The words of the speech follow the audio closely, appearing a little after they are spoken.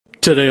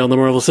Today on the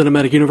Marvel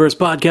Cinematic Universe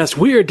podcast,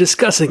 we are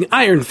discussing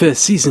Iron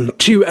Fist Season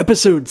 2,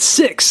 Episode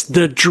 6,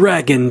 The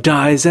Dragon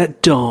Dies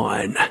at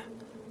Dawn.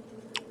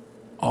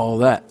 All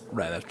that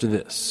right after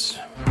this.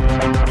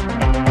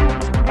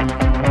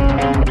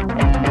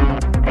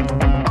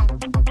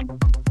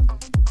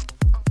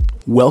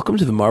 Welcome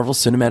to the Marvel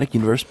Cinematic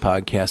Universe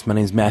podcast. My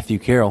name is Matthew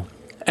Carroll.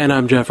 And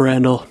I'm Jeff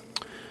Randall.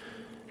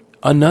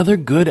 Another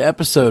good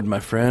episode, my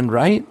friend,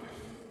 right?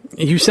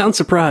 You sound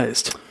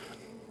surprised.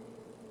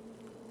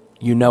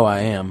 You know I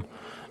am.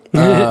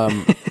 Yeah,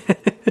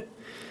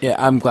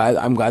 I'm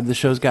glad the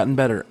show's gotten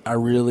better. I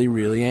really,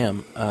 really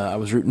am. I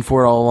was rooting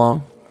for it all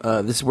along.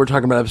 We're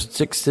talking about episode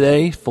 6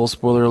 today. Full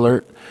spoiler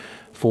alert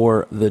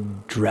for The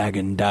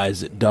Dragon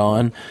Dies at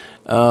Dawn.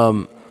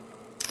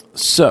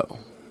 So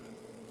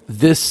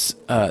this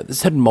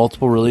had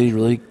multiple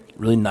really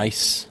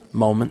nice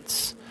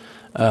moments.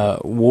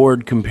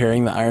 Ward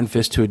comparing the Iron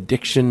Fist to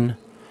addiction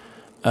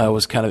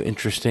was kind of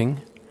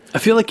interesting. I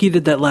feel like he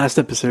did that last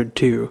episode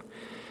too,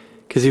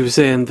 because he was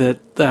saying that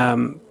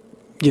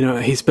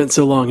he spent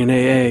so long in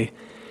AA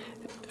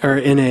or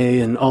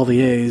NA and all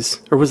the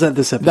A's, or was that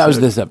this episode? That was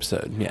this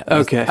episode. Yeah.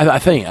 Okay. I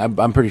think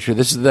I'm pretty sure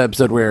this is the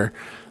episode where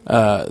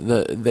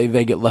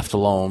they get left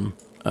alone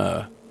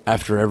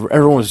after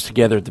everyone was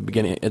together at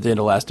the end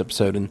of last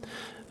episode, and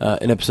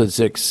in episode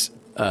 6,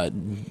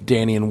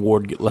 Danny and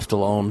Ward get left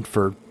alone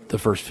for the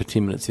first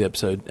 15 minutes of the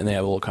episode, and they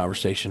have a little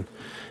conversation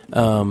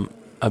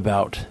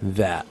about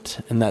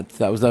that, and that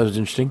was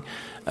interesting.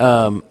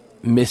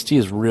 Misty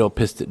is real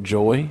pissed at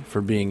Joy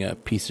for being a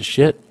piece of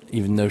shit,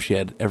 even though she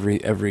had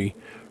every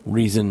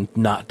reason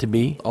not to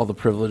be, all the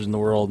privilege in the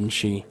world, and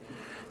she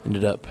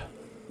ended up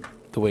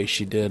the way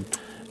she did.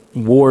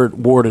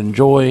 Ward and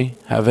Joy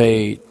have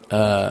a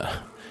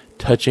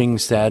touching,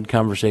 sad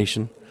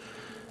conversation.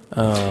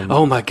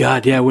 Oh my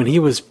God! Yeah, when he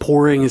was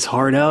pouring his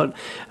heart out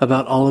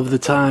about all of the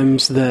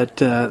times that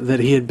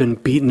he had been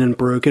beaten and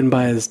broken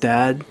by his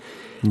dad,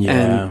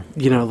 and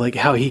like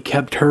how he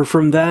kept her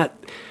from that.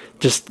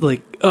 Just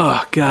like,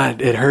 oh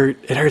God, it hurt.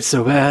 It hurt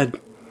so bad.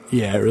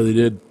 Yeah, it really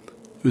did.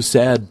 It was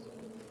sad.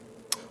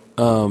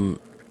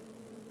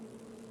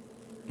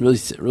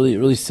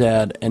 Really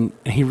sad. And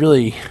he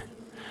really,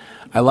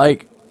 I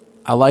like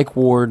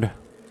Ward.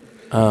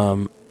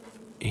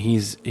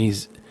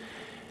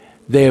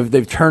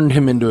 They've turned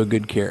him into a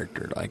good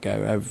character. Like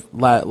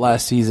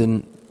last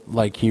season,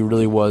 like he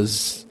really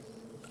was.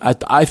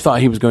 I thought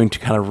he was going to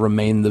kind of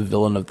remain the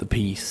villain of the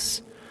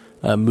piece.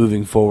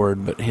 Moving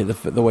forward, but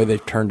the way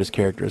they've turned his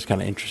character is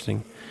kind of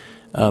interesting,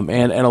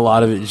 and a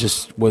lot of it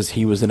just was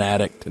he was an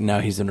addict and now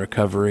he's in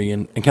recovery,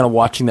 and kind of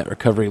watching that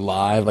recovery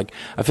live. Like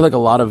I feel like a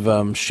lot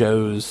of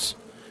shows,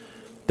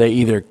 they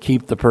either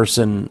keep the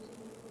person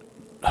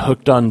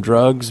hooked on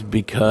drugs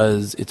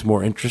because it's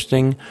more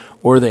interesting,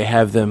 or they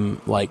have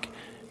them like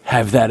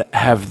have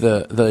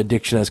the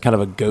addiction as kind of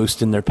a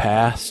ghost in their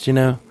past.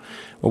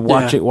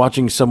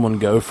 Watching someone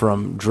go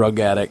from drug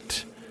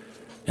addict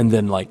and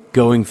then like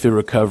going through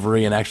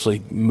recovery and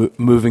actually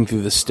moving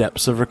through the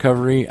steps of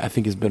recovery, I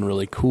think has been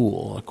really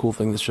cool. A cool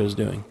thing this show's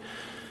doing.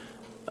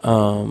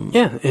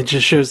 Yeah, it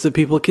just shows that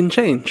people can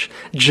change.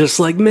 Just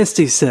like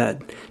Misty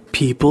said,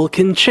 people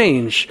can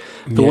change.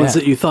 The ones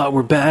that you thought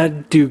were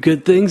bad do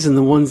good things, and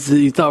the ones that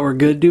you thought were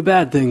good do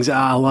bad things.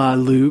 A la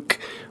Luke,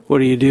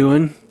 what are you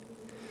doing?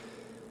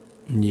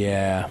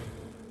 Yeah,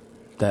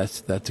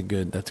 that's a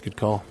good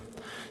call.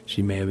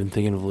 She may have been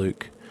thinking of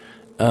Luke.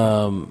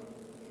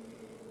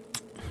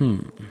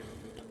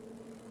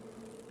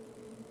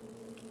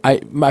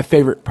 My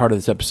favorite part of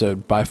this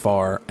episode by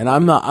far, and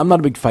I'm not a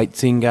big fight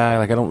scene guy.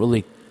 Like I don't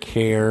really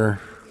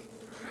care.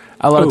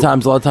 A lot of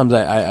times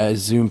I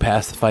zoom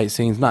past the fight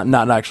scenes.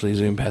 Not actually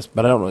zoom past,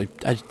 but I don't really.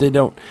 They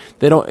don't.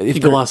 If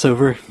you gloss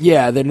over.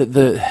 Yeah,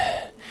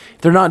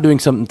 they're not doing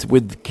something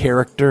with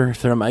character.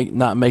 If they're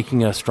not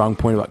making a strong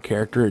point about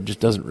character, it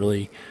just doesn't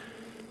really.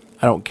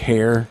 I don't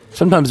care.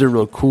 Sometimes they're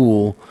real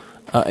cool.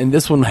 And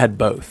this one had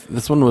both.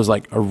 This one was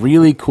like a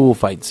really cool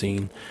fight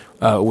scene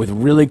with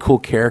really cool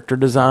character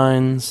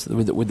designs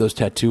with those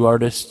tattoo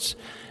artists,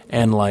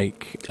 and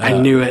like I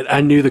knew it.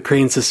 I knew the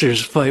Crane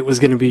sisters fight was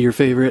going to be your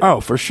favorite.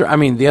 Oh, for sure. I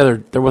mean,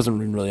 there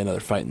wasn't really another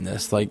fight in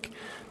this. Like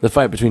the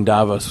fight between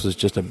Davos was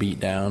just a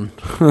beatdown.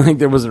 Like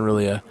there wasn't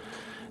really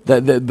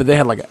but they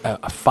had like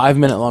a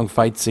 5-minute long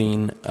fight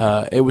scene.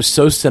 It was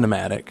so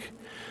cinematic.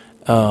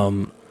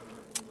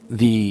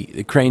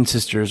 The Crane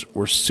sisters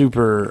were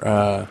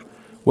super.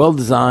 Well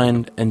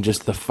designed, and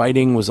just the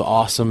fighting was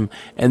awesome.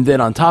 And then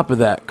on top of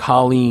that,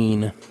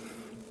 Colleen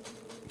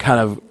kind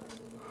of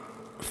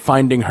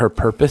finding her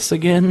purpose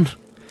again.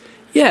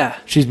 Yeah,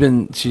 she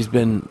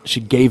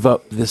gave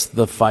up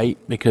the fight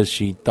because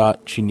she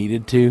thought she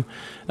needed to,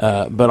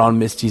 but on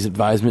Misty's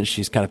advisement,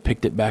 she's kind of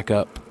picked it back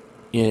up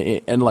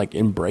and like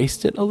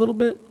embraced it a little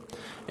bit.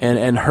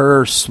 And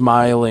her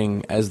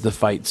smiling as the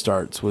fight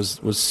starts was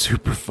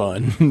super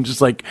fun.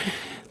 Just like,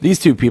 these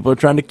two people are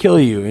trying to kill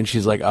you, and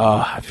she's like,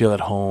 "Oh, I feel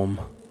at home."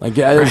 Like,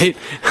 yeah, right?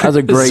 That was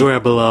a great. This is where I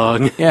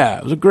belong. Yeah,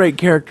 it was a great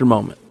character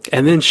moment.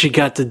 And then she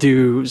got to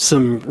do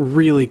some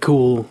really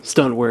cool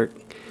stunt work.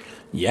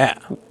 Yeah,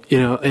 you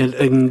know,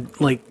 and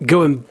like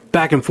going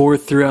back and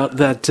forth throughout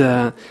that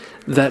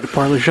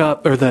parlor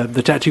shop or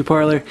the tattoo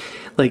parlor,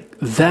 like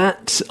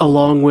that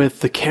along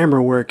with the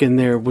camera work in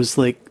there was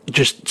like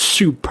just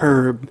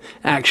superb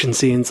action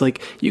scenes.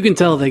 Like you can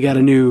tell they got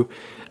a new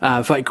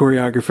fight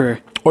choreographer,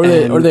 or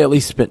they at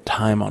least spent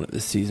time on it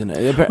this season.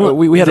 Well,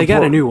 they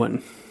got a new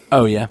one.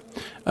 Oh yeah,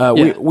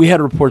 we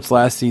had reports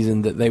last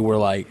season that they were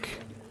like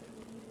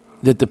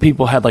that the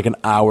people had like an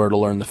hour to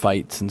learn the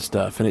fights and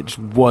stuff, and it just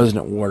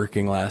wasn't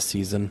working last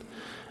season.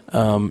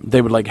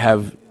 They would like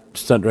have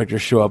stunt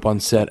directors show up on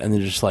set and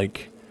then just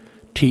like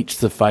teach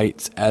the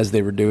fights as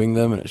they were doing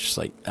them, and it's just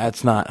like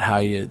that's not how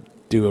you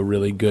do a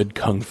really good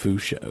kung fu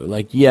show.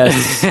 Like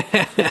yes,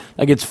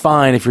 like it's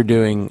fine if you're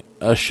doing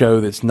a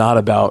show that's not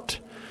about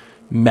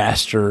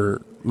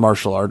master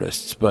martial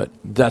artists, but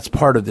that's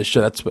part of this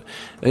show. That's what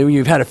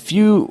we've had a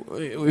few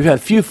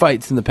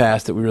fights in the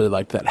past that we really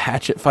liked. That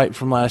hatchet fight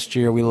from last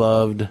year we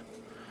loved.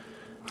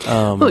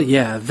 Well,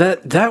 yeah,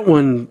 that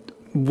one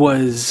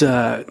was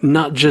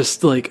not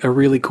just like a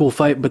really cool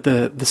fight, but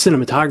the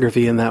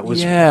cinematography in that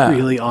was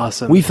really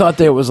awesome. We thought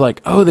that it was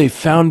like, oh, they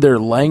found their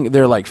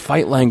like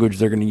fight language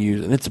they're going to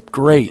use, and it's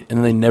great, and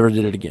then they never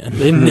did it again.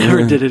 They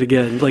never did it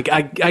again. Like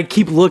I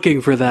keep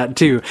looking for that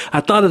too. I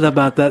thought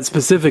about that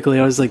specifically.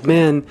 I was like,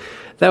 man,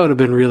 that would have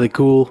been really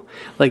cool.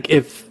 Like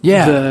if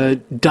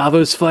the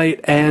Davos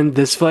fight and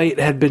this fight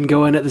had been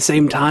going at the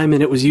same time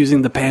and it was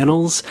using the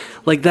panels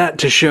like that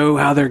to show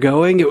how they're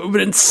going, it would have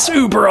been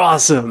super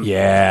awesome.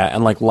 Yeah,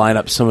 and like line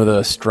up some of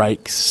the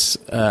strikes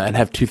and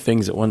have two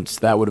things at once.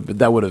 That would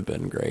have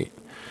been great.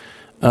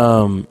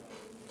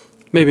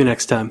 Maybe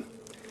next time.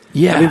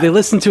 Yeah. I mean, they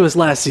listened to us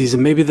last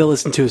season. Maybe they'll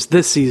listen to us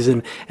this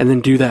season and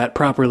then do that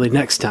properly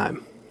next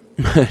time.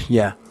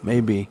 Yeah,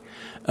 maybe.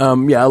 I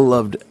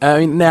loved. I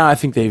mean, now I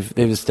think they've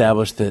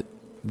established that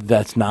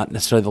that's not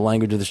necessarily the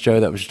language of the show.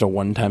 That was just a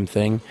one-time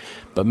thing.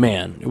 But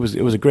man, it was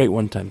a great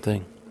one-time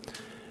thing.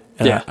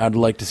 And yeah, I'd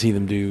like to see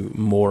them do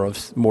more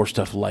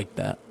stuff like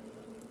that.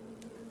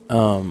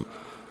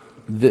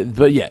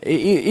 But yeah,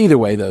 either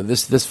way though,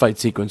 this fight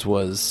sequence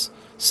was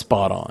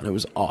spot on. It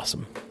was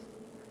awesome.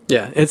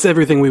 Yeah, it's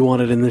everything we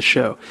wanted in this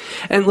show,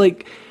 and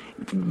like.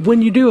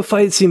 When you do a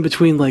fight scene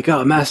between like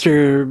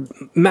master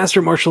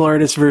martial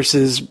artist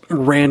versus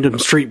random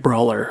street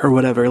brawler or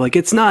whatever, like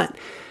it's not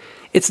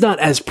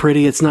as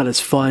pretty, it's not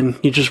as fun.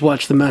 You just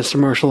watch the master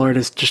martial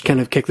artist just kind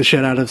of kick the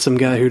shit out of some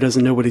guy who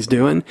doesn't know what he's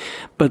doing.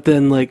 But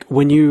then like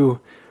when you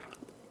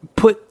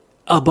put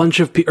a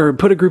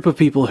group of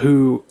people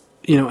who,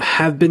 you know,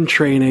 have been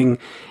training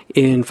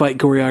in fight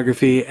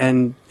choreography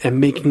and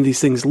making these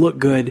things look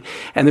good,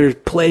 and they're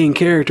playing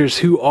characters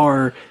who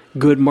are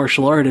good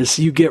martial artists,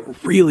 you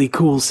get really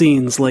cool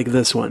scenes like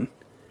this one.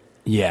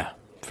 Yeah,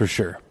 for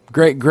sure.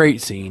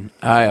 Great scene.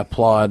 I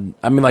applaud.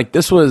 I mean, like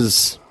this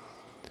was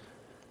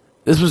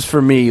for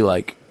me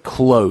like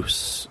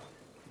close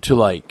to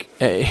like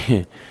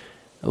this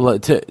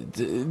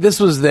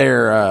was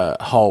their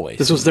hallway.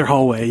 This was their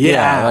hallway.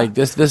 Yeah, like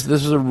this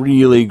was a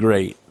really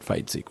great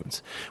fight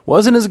sequence.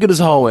 Wasn't as good as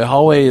hallway.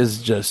 Hallway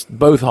is just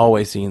both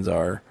hallway scenes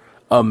are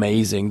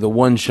amazing. The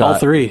one shot all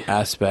three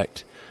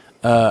aspect.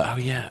 Oh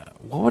yeah.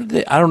 What did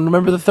they? I don't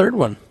remember the third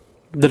one.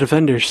 The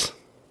Defenders.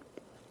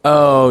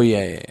 Oh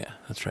yeah.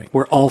 That's right.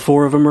 Where all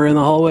four of them are in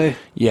the hallway.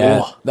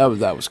 Yeah, that was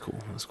cool.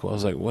 That was cool. I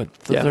was like, what?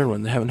 The third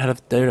one? They haven't had a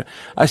third.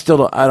 I still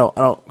don't. I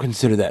don't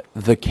consider that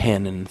the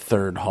canon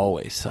third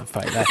hallway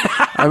fight.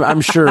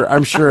 I'm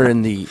sure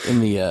in the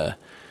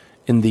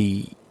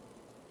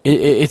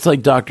it's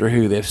like Doctor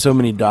Who. They have so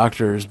many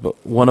doctors,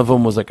 but one of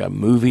them was like a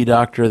movie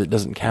doctor that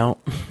doesn't count.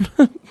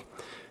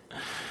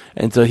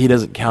 And so he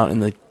doesn't count in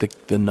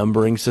the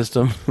numbering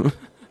system.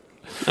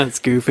 That's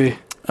goofy.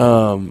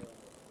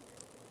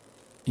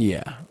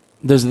 Yeah.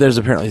 There's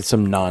apparently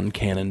some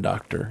non-canon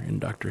doctor in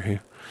Doctor Who.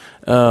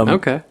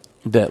 Okay.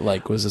 That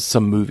like was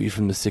some movie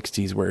from the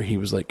 60s where he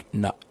was like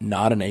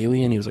not an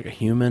alien, he was like a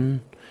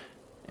human,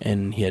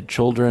 and he had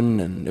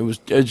children, and it was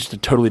just a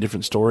totally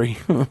different story.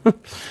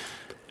 But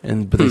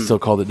they still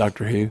called it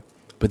Doctor Who.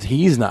 But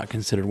he's not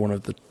considered one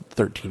of the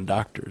 13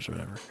 doctors or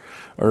whatever.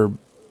 Or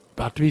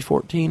about to be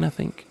 14, I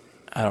think.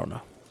 I don't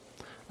know.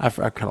 I've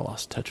kind of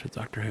lost touch with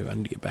Doctor Who. I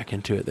need to get back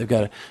into it. They've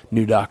got a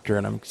new doctor,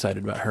 and I'm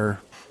excited about her.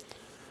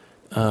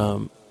 I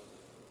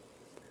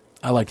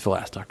liked the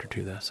last Doctor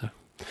too, though. So,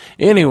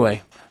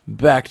 anyway,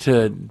 back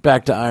to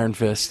Iron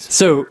Fist.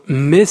 So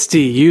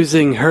Misty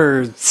using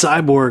her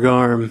cyborg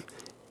arm,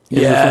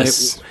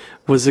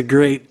 was a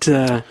great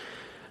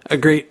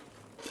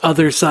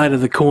other side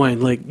of the coin.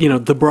 Like, you know,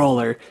 the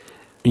brawler.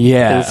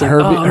 Yeah, like,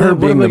 her being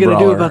what am I going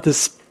to do about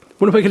this?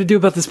 What am I going to do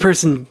about this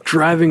person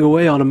driving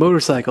away on a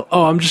motorcycle?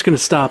 Oh, I'm just going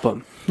to stop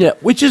him. Yeah,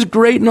 which is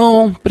great and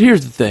all, but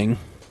here's the thing.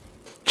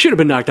 Should have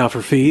been knocked off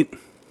her feet.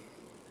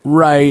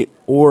 Right,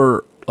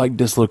 or like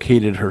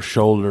dislocated her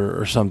shoulder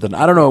or something.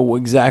 I don't know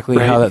exactly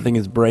how that thing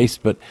is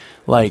braced, but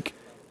like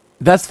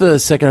that's the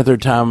second or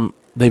third time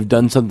they've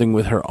done something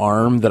with her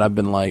arm that I've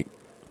been like,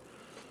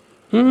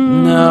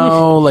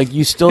 no, like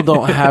you still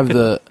don't have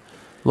the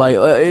Like,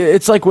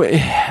 it's like, they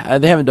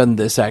haven't done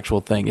this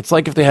actual thing. It's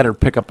like if they had her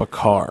pick up a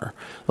car.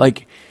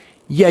 Like,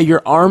 yeah,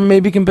 your arm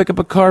maybe can pick up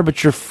a car, but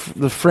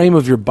the frame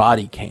of your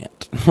body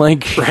can't.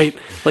 Like, right?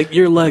 Like,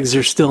 your legs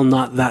are still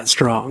not that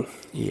strong.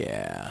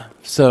 Yeah.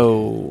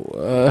 So,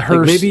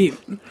 her... Like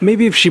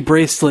maybe if she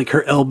braced, like,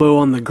 her elbow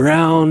on the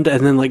ground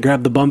and then, like,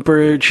 grabbed the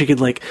bumper, she could,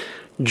 like,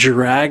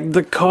 drag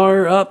the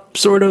car up,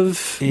 sort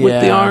of,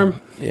 with the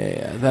arm.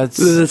 Yeah,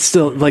 that's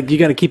still, like, you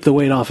got to keep the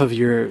weight off of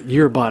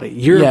your body.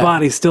 Your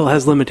body still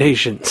has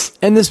limitations.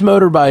 And this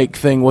motorbike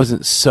thing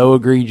wasn't so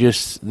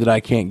egregious that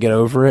I can't get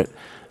over it.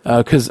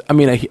 Because, I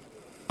mean,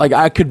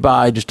 I could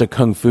buy just a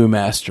kung fu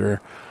master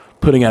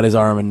putting out his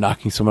arm and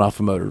knocking someone off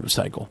a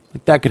motorcycle.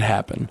 Like, that could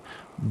happen.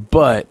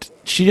 But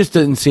she just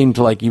didn't seem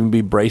to, like, even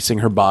be bracing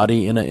her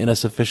body in a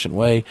sufficient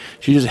way.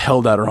 She just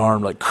held out her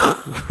arm, like,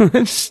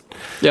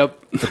 yep.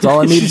 That's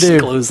all I need to do.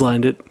 She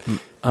clotheslined it.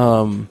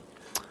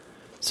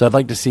 So I'd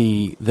like to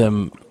see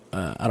them,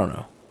 I don't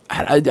know.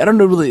 I don't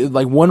know really,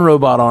 like, one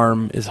robot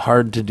arm is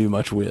hard to do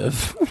much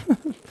with.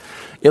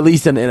 At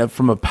least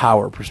from a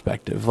power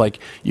perspective. Like,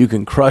 you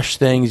can crush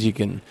things, you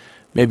can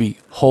maybe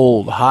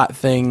hold hot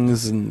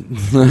things, and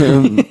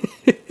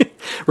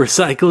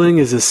recycling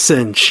is a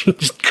cinch.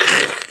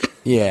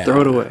 Yeah.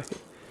 Throw it away.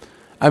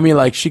 I mean,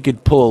 like, she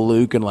could pull a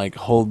Luke and, like,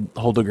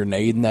 hold a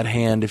grenade in that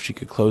hand if she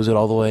could close it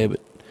all the way, but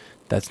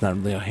that's not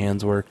really how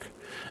hands work.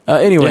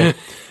 Anyway.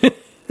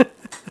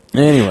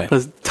 Anyway.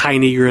 A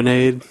tiny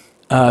grenade.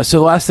 So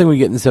the last thing we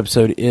get in this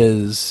episode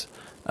is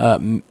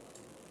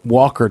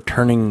Walker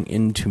turning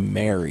into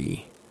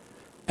Mary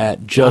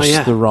at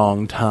just the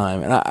wrong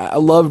time. And I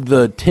loved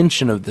the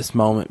tension of this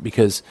moment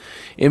because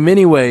in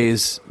many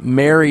ways,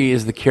 Mary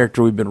is the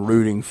character we've been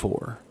rooting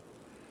for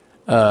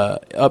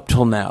up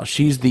till now.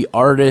 She's the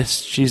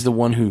artist. She's the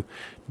one who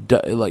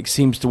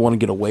seems to want to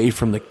get away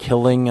from the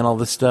killing and all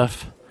this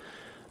stuff.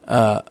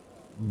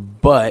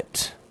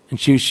 But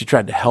she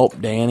tried to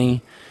help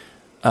Danny.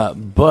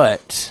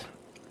 But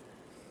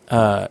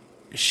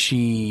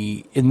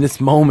she, in this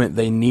moment,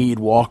 they need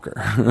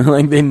Walker.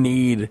 Like,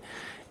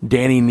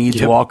 Danny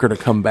needs Walker to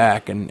come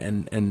back,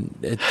 and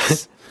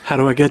it's... How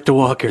do I get to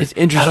Walker? It's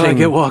interesting. How do I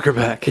get Walker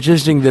back? It's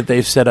interesting that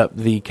they've set up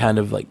the kind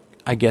of, like,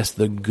 I guess,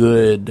 the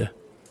good,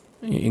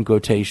 in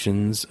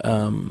quotations.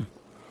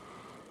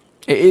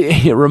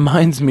 It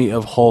reminds me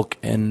of Hulk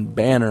and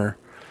Banner,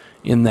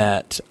 in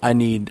that I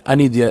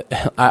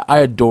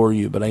adore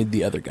you, but I need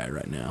the other guy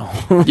right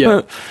now.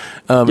 Yeah.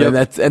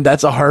 And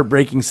that's a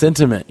heartbreaking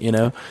sentiment, you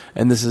know.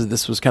 And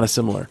this was kind of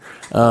similar.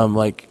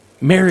 Like,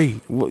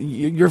 Mary,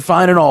 you're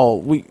fine and all.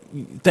 We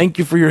thank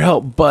you for your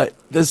help, but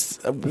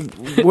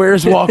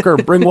where's Walker?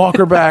 Bring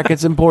Walker back.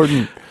 It's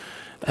important.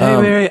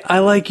 Hey, Mary, I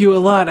like you a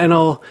lot and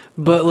all,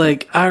 but,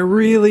 like, I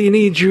really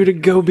need you to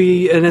go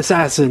be an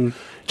assassin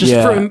just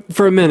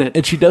for a minute.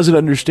 And she doesn't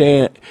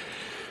understand.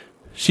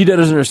 She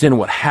doesn't understand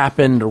what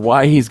happened or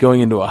why he's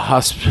going into a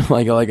hospital,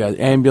 like an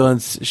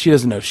ambulance. She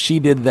doesn't know if she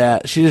did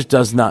that. She just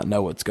does not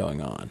know what's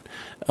going on.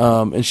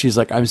 And she's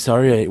like, "I'm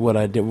sorry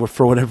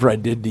for whatever I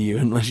did to you."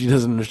 And she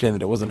doesn't understand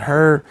that it wasn't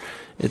her.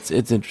 It's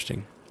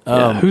interesting.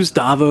 Who's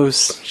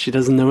Davos? She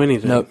doesn't know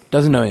anything. No,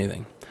 doesn't know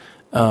anything.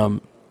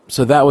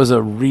 So that was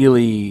a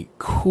really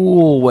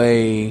cool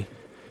way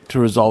to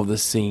resolve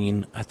this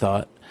scene, I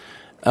thought.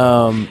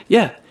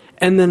 Yeah,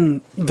 and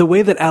then the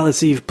way that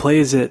Alice Eve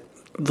plays it,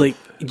 like,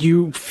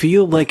 you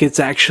feel like it's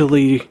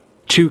actually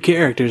two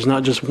characters,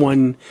 not just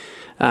one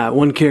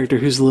character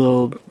who's a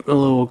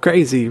little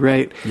crazy,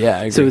 right? Yeah,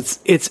 I agree. So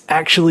it's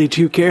actually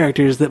two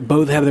characters that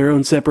both have their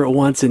own separate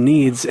wants and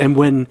needs. And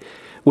when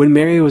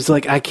Mary was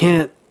like, I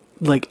can't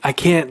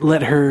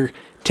let her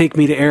take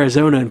me to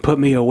Arizona and put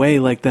me away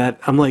like that,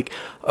 I'm like,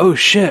 oh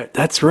shit,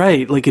 that's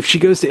right. Like, if she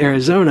goes to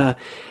Arizona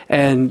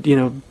and, you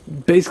know,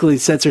 basically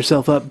sets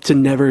herself up to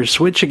never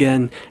switch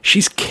again,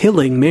 she's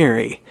killing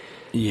Mary.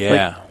 Yeah.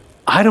 Like,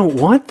 I don't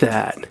want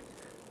that.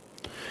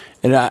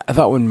 And I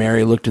thought when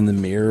Mary looked in the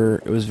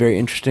mirror, it was very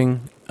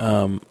interesting.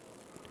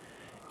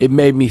 It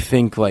made me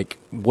think, like,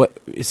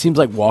 it seems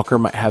like Walker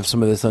might have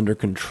some of this under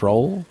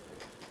control,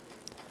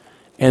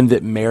 and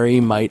that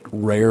Mary might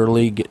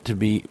rarely get to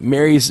be...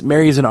 Mary's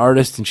an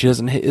artist, and she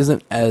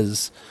isn't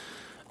as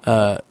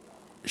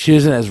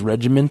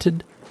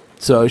regimented,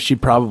 so she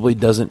probably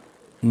doesn't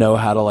know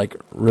how to, like,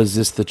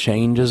 resist the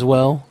change as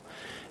well.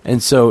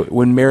 And so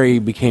when Mary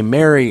became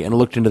Mary and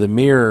looked into the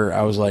mirror,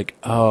 I was like,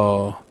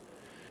 oh,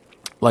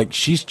 like,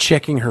 she's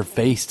checking her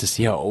face to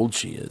see how old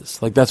she is.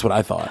 Like, that's what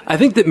I thought. I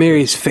think that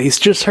Mary's face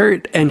just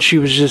hurt, and she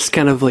was just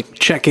kind of, like,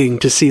 checking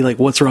to see, like,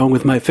 what's wrong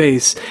with my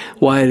face?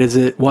 Why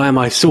am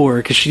I sore?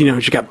 Because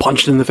she got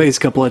punched in the face a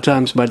couple of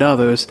times by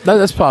Davos.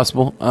 That's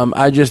possible.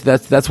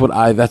 That's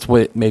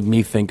what it made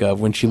me think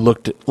of when she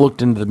looked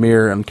into the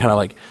mirror and kind of,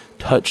 like,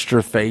 touched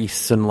her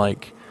face and,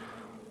 like,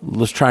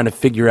 was trying to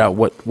figure out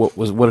what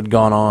had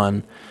gone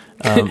on.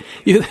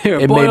 You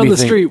there, boy on the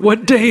street.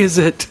 What day is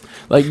it?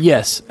 Like,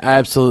 yes,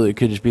 absolutely. It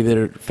could just be that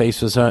her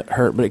face was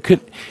hurt, but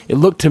it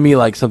looked to me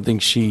like something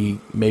she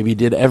maybe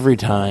did every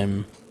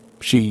time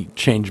she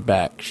changed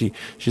back.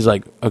 She's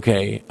like,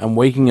 okay, I'm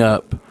waking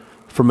up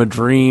from a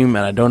dream,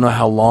 and I don't know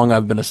how long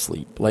I've been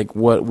asleep. Like,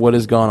 what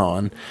has gone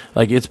on?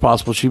 Like, it's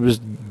possible she was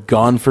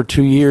gone for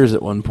 2 years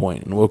at one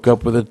point and woke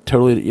up with a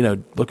totally,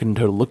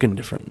 looking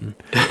different.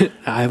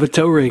 I have a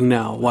toe ring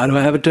now. Why do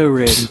I have a toe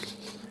ring?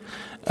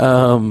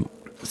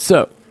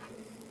 So,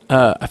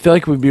 I feel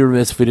like we'd be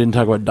remiss if we didn't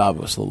talk about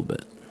Davos a little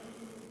bit.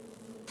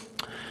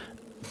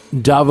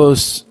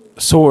 Davos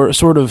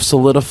sort of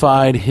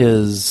solidified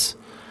his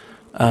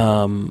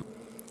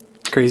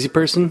crazy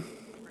person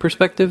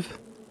perspective.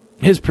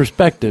 His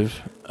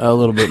perspective a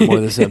little bit more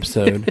this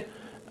episode.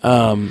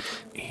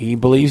 He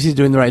believes he's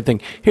doing the right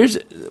thing. Here's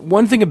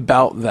one thing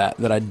about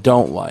that I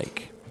don't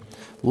like.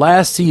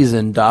 Last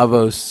season,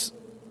 Davos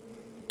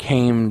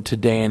came to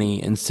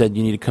Dany and said,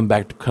 "You need to come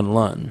back to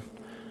Kunlun."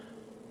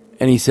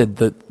 And he said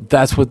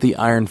that's what the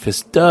Iron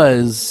Fist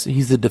does.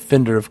 He's the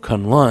defender of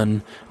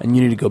Kunlun, and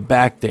you need to go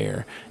back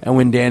there. And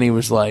when Dany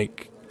was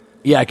like,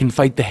 "Yeah, I can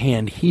fight the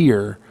Hand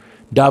here,"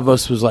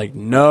 Davos was like,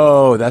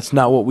 "No, that's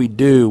not what we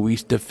do. We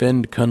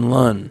defend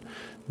Kunlun.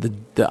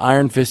 The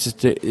Iron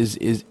Fist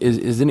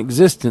is in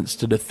existence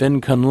to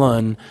defend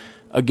Kunlun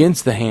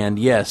against the Hand,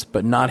 yes,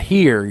 but not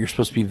here. You're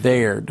supposed to be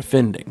there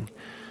defending."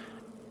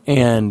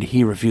 And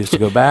he refused to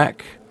go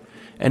back.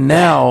 And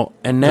now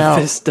the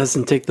Fist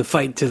doesn't take the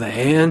fight to the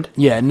Hand.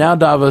 Yeah, now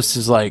Davos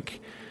is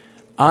like,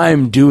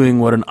 "I'm doing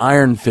what an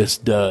Iron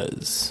Fist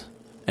does,"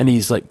 and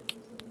he's like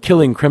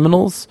killing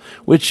criminals,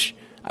 which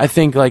I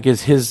think like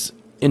is his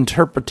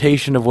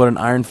interpretation of what an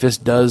Iron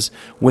Fist does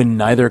when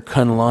neither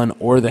Kunlun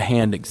or the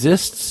Hand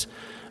exists.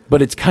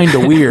 But it's kind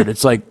of weird.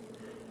 It's like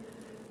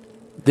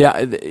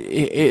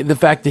the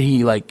fact that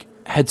he like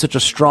had such a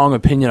strong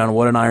opinion on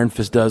what an Iron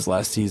Fist does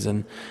last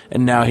season,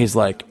 and now he's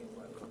like,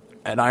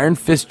 an Iron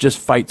Fist just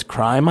fights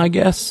crime, I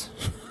guess.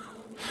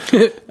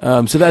 So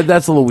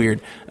that's a little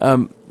weird. A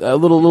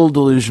little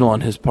delusional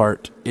on his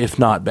part, if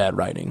not bad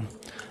writing.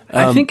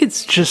 I think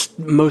it's just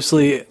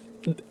mostly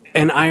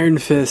an Iron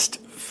Fist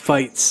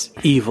fights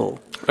evil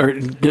or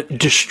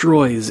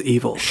destroys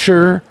evil.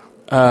 Sure,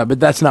 but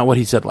that's not what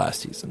he said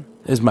last season.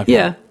 Is my point.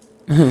 Yeah.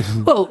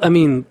 Well, I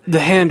mean, the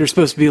Hand are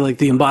supposed to be like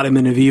the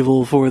embodiment of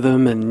evil for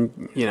them,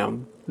 and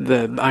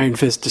the Iron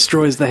Fist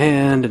destroys the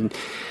Hand, and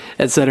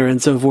et cetera,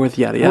 and so forth,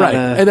 yada yada. Right,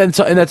 and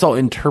that's all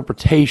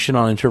interpretation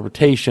on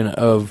interpretation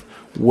of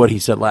what he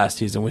said last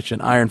season, which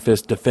an Iron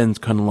Fist defends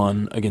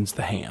Kunlun against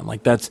the Hand.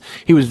 Like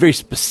he was very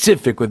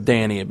specific with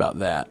Dany about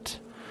that,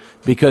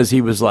 because he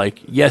was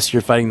like, "Yes,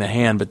 you're fighting the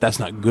Hand, but that's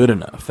not good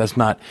enough. That's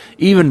not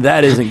even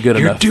that isn't good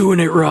enough. You're doing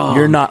it wrong.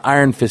 You're not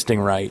Iron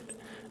Fisting right."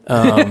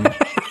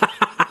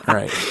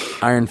 Right,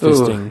 Iron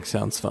Fisting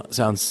sounds fun.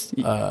 Sounds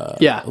a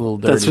little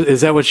dirty.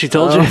 Is that what she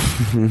told you?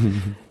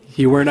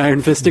 You weren't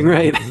Iron Fisting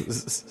right.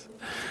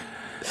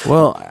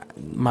 Well,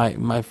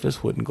 my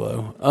fist wouldn't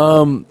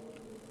glow.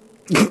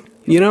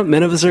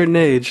 Men of a certain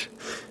age.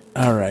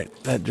 All right,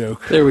 that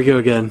joke. There we go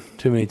again.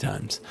 Too many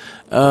times.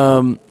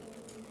 Roll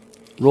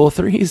of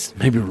threes?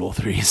 Maybe roll of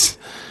threes.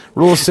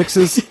 Roll of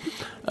sixes?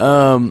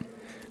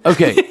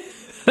 Okay.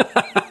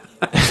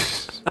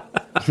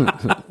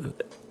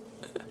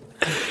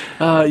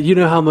 You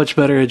know how much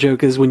better a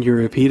joke is when you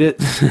repeat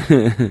it?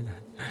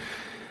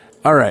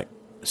 All right.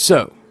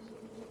 So,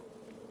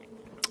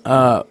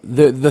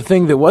 the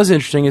thing that was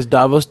interesting is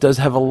Davos does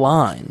have a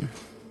line.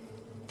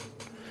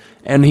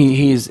 And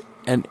he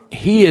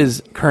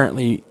is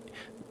currently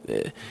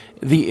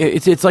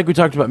it's like we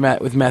talked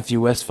about with Matthew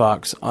West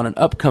Fox on an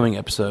upcoming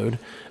episode.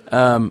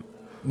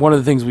 One of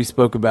the things we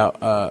spoke about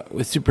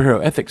with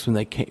superhero ethics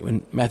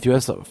when Matthew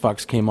West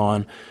Fox came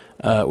on,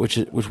 which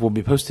will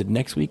be posted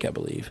next week, I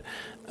believe,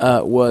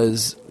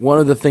 was one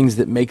of the things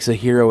that makes a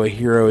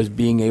hero is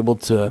being able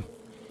to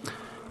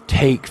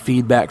take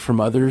feedback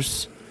from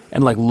others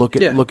and like look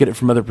at it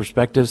from other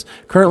perspectives.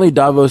 Currently,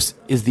 Davos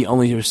is the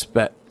only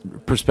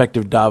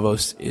perspective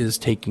Davos is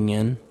taking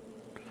in,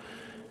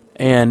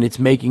 and it's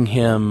making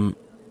him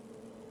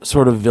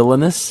sort of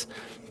villainous.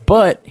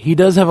 But he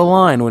does have a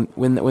line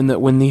when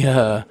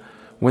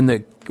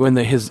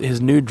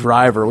his new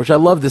driver, which I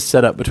love this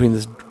setup between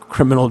this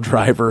criminal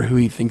driver who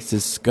he thinks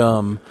is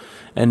scum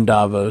and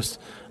Davos.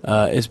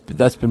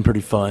 That's been pretty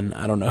fun.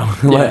 I don't know.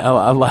 Yeah.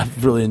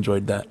 I've really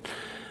enjoyed that.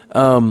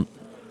 And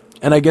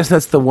I guess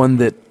that's the one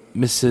that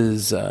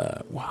Mrs.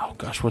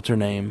 What's her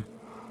name?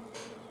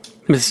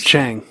 Mrs.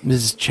 Chang.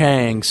 Mrs.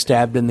 Chang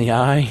stabbed in the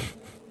eye.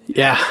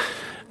 Yeah.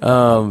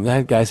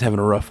 That guy's having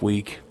a rough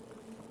week.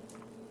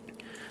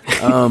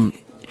 Yeah,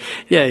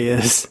 he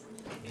is.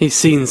 He's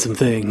seen some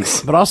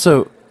things. But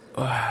also,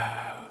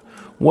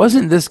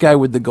 wasn't this guy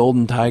with the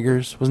Golden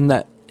Tigers? Wasn't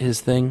that his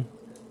thing?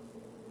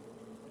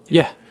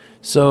 Yeah.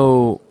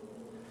 So,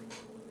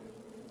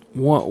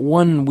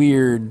 one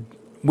weird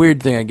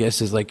thing, I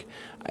guess, is like,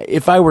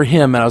 if I were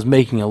him and I was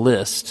making a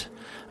list,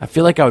 I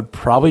feel like I would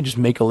probably just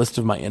make a list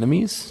of my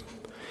enemies.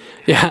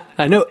 Yeah,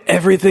 I know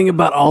everything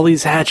about all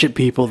these Hatchet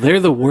people. They're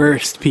the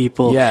worst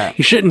people. Yeah.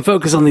 You shouldn't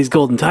focus on these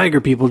Golden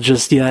Tiger people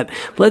just yet.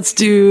 Let's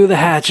do the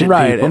Hatchet people.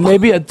 Right, and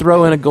maybe I'd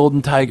throw in a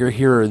Golden Tiger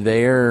here or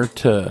there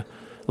to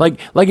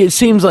Like it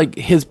seems like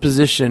his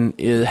position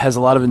has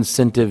a lot of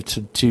incentive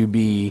to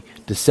be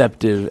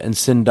deceptive and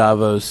send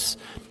Davos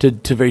to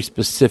very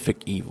specific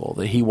evil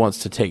that he wants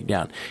to take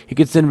down. He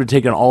could send him to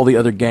take down all the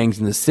other gangs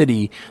in the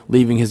city,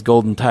 leaving his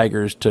golden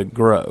tigers to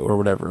grow or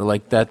whatever.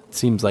 Like, that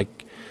seems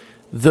like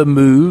the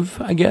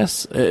move, I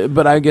guess.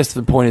 But I guess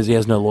the point is he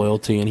has no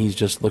loyalty and he's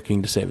just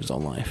looking to save his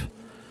own life.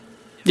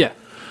 Yeah.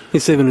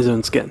 He's saving his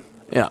own skin.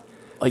 Yeah.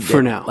 Like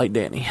for now. Like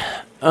Danny.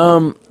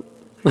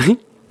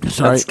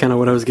 Sorry. That's kind of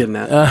what I was getting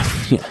at.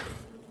 Yeah.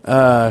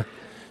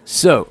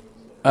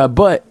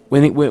 But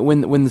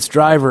when this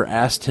driver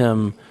asked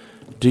him,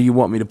 "Do you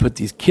want me to put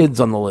these kids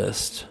on the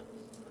list?"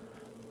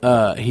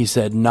 He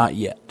said, "Not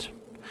yet,"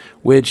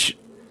 which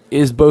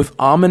is both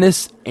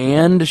ominous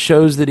and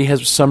shows that he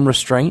has some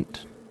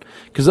restraint,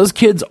 because those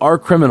kids are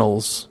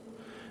criminals,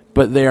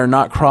 but they are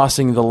not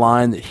crossing the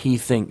line that he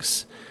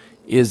thinks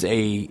is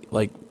a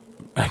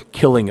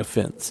killing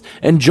offense.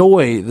 And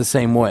Joy the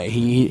same way.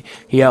 He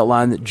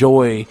outlined that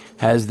Joy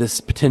has this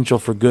potential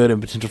for good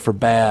and potential for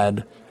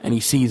bad, and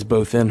he sees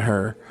both in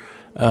her.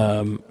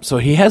 So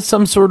he has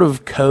some sort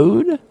of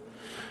code,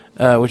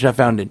 which I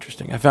found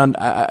interesting.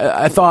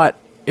 I thought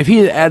if he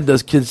had added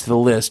those kids to the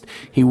list,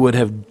 he would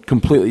have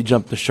completely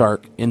jumped the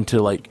shark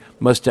into like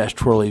mustache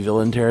twirly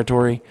villain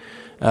territory.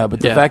 But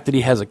the fact that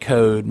he has a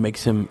code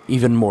makes him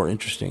even more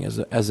interesting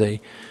as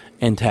a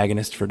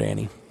antagonist for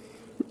Danny.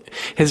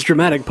 His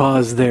dramatic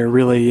pause there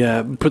really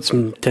put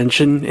some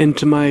tension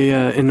into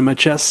my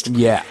chest.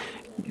 Yeah.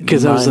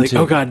 Because I was like,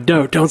 oh God,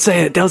 no, don't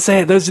say it. Those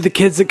are the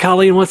kids that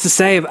Colleen wants to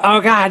save. Oh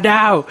God,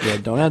 no. Yeah,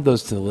 don't add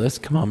those to the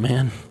list. Come on,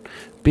 man.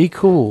 Be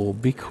cool.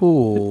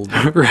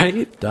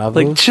 Right? Davos.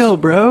 Like, chill,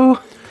 bro.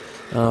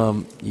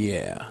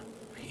 Yeah.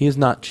 He is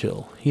not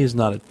chill. He is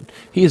not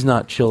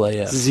chill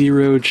AF.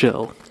 Zero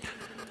chill.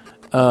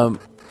 All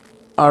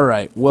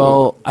right.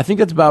 Well, I think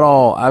that's about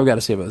all I've got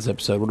to say about this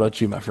episode. What about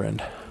you, my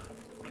friend?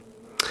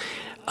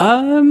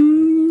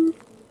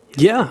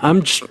 Yeah,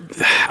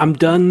 I'm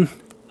done.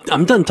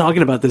 I'm done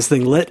talking about this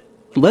thing.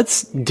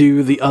 Let's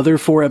do the other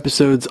 4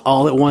 episodes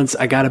all at once.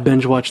 I gotta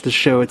binge watch the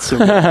show. It's so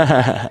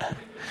good.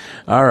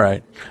 All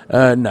right.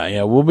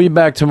 We'll be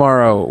back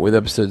tomorrow with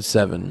episode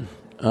 7.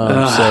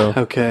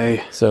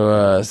 Okay.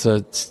 So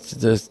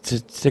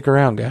stick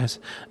around, guys.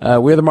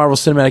 We are the Marvel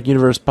Cinematic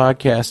Universe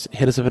podcast.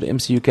 Hit us up at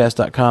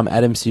mcucast.com,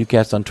 at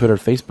mcucast on Twitter,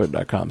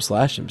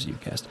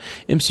 facebook.com/mcucast,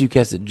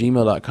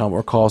 mcucast@gmail.com,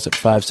 or call us at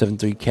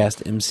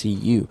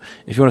 573-CAST-MCU.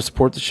 If you want to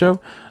support the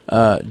show,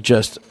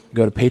 just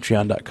go to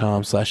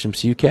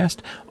patreon.com/mcucast.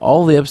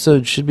 All the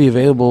episodes should be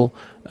available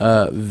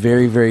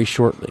very, very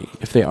shortly,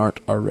 if they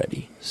aren't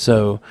already.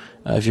 So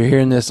if you're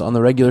hearing this on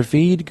the regular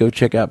feed, go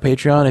check out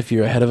Patreon if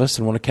you're ahead of us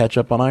and want to catch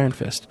up on Iron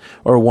Fist,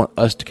 or want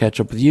us to catch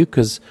up with you,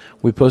 because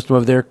we post them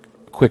over there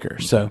quicker.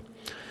 So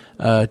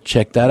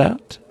check that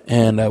out,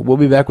 and we'll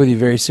be back with you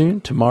very soon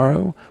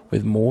tomorrow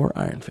with more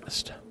Iron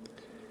Fist.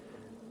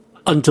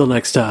 Until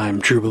next time,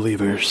 true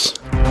believers.